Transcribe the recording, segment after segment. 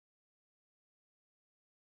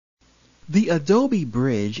The Adobe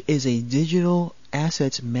Bridge is a digital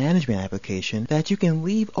assets management application that you can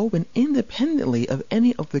leave open independently of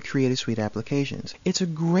any of the Creative Suite applications. It's a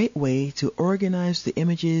great way to organize the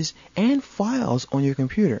images and files on your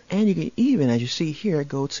computer. And you can even, as you see here,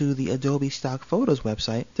 go to the Adobe Stock Photos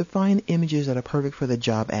website to find images that are perfect for the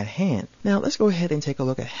job at hand. Now let's go ahead and take a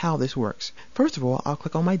look at how this works. First of all, I'll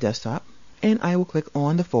click on my desktop, and I will click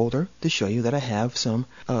on the folder to show you that I have some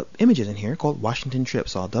images in here called Washington Trip.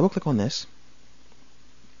 So I'll double click on this,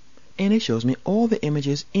 and it shows me all the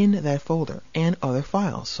images in that folder and other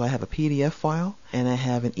files. So I have a PDF file and I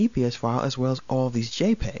have an EPS file as well as all of these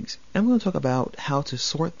JPEGs. I'm going to talk about how to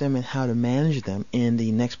sort them and how to manage them in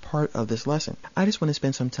the next part of this lesson. I just want to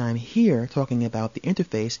spend some time here talking about the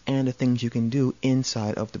interface and the things you can do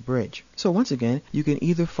inside of the bridge. So once again, you can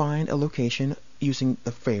either find a location using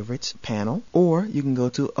the favorites panel, or you can go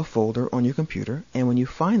to a folder on your computer, and when you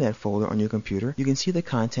find that folder on your computer, you can see the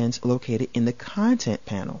contents located in the content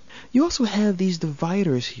panel. You also have these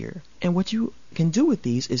dividers here, and what you can do with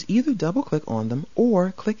these is either double click on them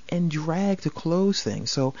or click and drag to close things.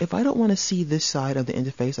 So if I don't want to see this side of the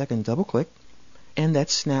interface, I can double click and that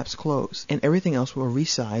snaps closed, and everything else will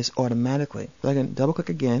resize automatically. So I can double click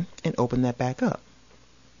again and open that back up.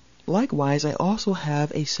 Likewise, I also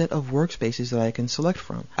have a set of workspaces that I can select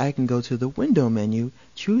from. I can go to the window menu,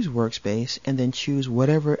 choose workspace, and then choose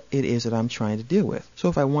whatever it is that I'm trying to deal with. So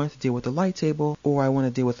if I want to deal with the light table or I want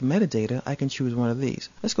to deal with metadata, I can choose one of these.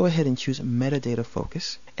 Let's go ahead and choose metadata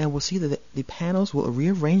focus, and we'll see that the panels will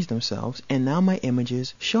rearrange themselves, and now my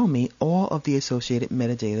images show me all of the associated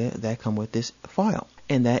metadata that come with this file.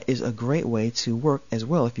 And that is a great way to work as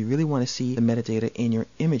well if you really want to see the metadata in your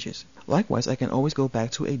images. Likewise, I can always go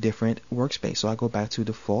back to a different workspace. So I'll go back to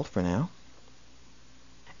default for now,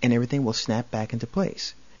 and everything will snap back into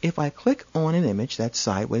place. If I click on an image that's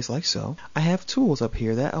sideways like so, I have tools up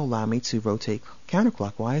here that allow me to rotate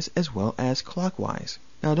counterclockwise as well as clockwise.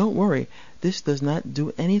 Now don't worry, this does not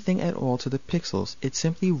do anything at all to the pixels. It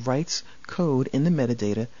simply writes code in the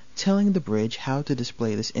metadata telling the bridge how to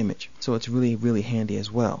display this image. So it's really handy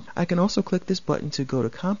as well. I can also click this button to go to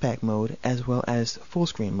compact mode as well as full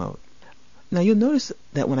screen mode. Now you'll notice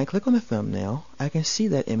that when I click on the thumbnail, I can see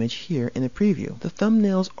that image here in the preview. The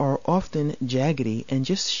thumbnails are often jaggedy and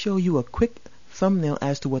just show you a quick thumbnail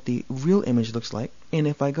as to what the real image looks like. And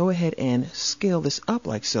if I go ahead and scale this up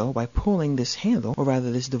like so by pulling this handle, or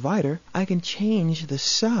rather this divider, I can change the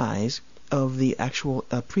size of the actual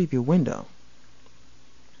preview window.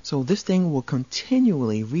 So this thing will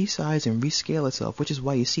continually resize and rescale itself, which is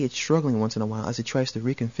why you see it struggling once in a while as it tries to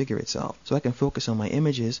reconfigure itself. So I can focus on my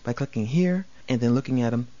images by clicking here and then looking at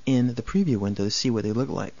them in the preview window to see what they look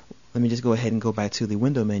like. Let me just go ahead and go back to the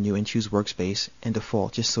window menu and choose workspace and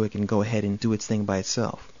default, just so it can go ahead and do its thing by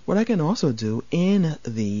itself. What I can also do in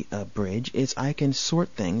the bridge is I can sort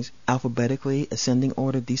things alphabetically, ascending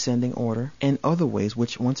order, descending order, and other ways,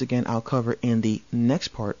 which once again I'll cover in the next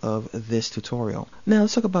part of this tutorial. Now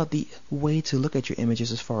let's talk about the way to look at your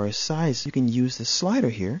images as far as size. You can use the slider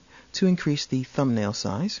here to increase the thumbnail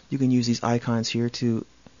size. You can use these icons here to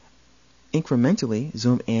incrementally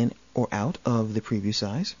zoom in or out of the preview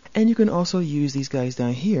size. And you can also use these guys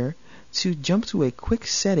down here to jump to a quick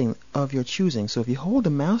setting of your choosing. So if you hold the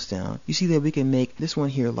mouse down, you see that we can make this one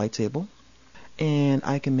here light table, and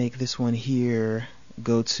I can make this one here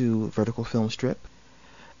go to vertical film strip,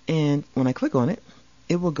 and when I click on it,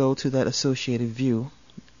 it will go to that associated view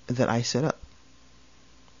that I set up.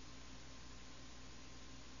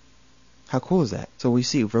 How cool is that? So we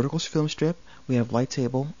see vertical film strip, we have light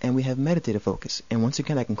table, and we have metadata focus. And once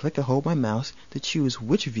again, I can click and hold my mouse to choose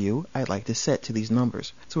which view I'd like to set to these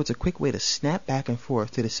numbers. So it's a quick way to snap back and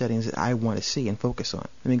forth to the settings that I want to see and focus on.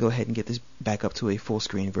 Let me go ahead and get this back up to a full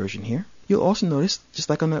screen version here. You'll also notice, just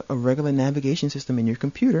like on a regular navigation system in your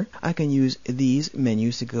computer, I can use these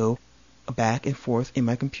menus to go back and forth in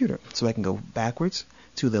my computer. So I can go backwards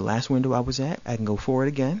to the last window I was at, I can go forward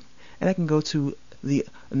again, and I can go to the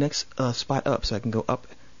next spot up, so I can go up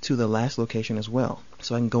to the last location as well.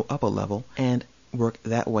 So I can go up a level and work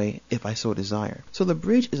that way if I so desire. So the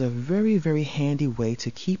bridge is a very handy way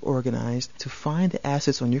to keep organized, to find the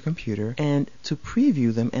assets on your computer, and to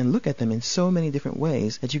preview them and look at them in so many different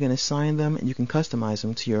ways that you can assign them and you can customize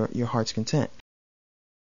them to your heart's content.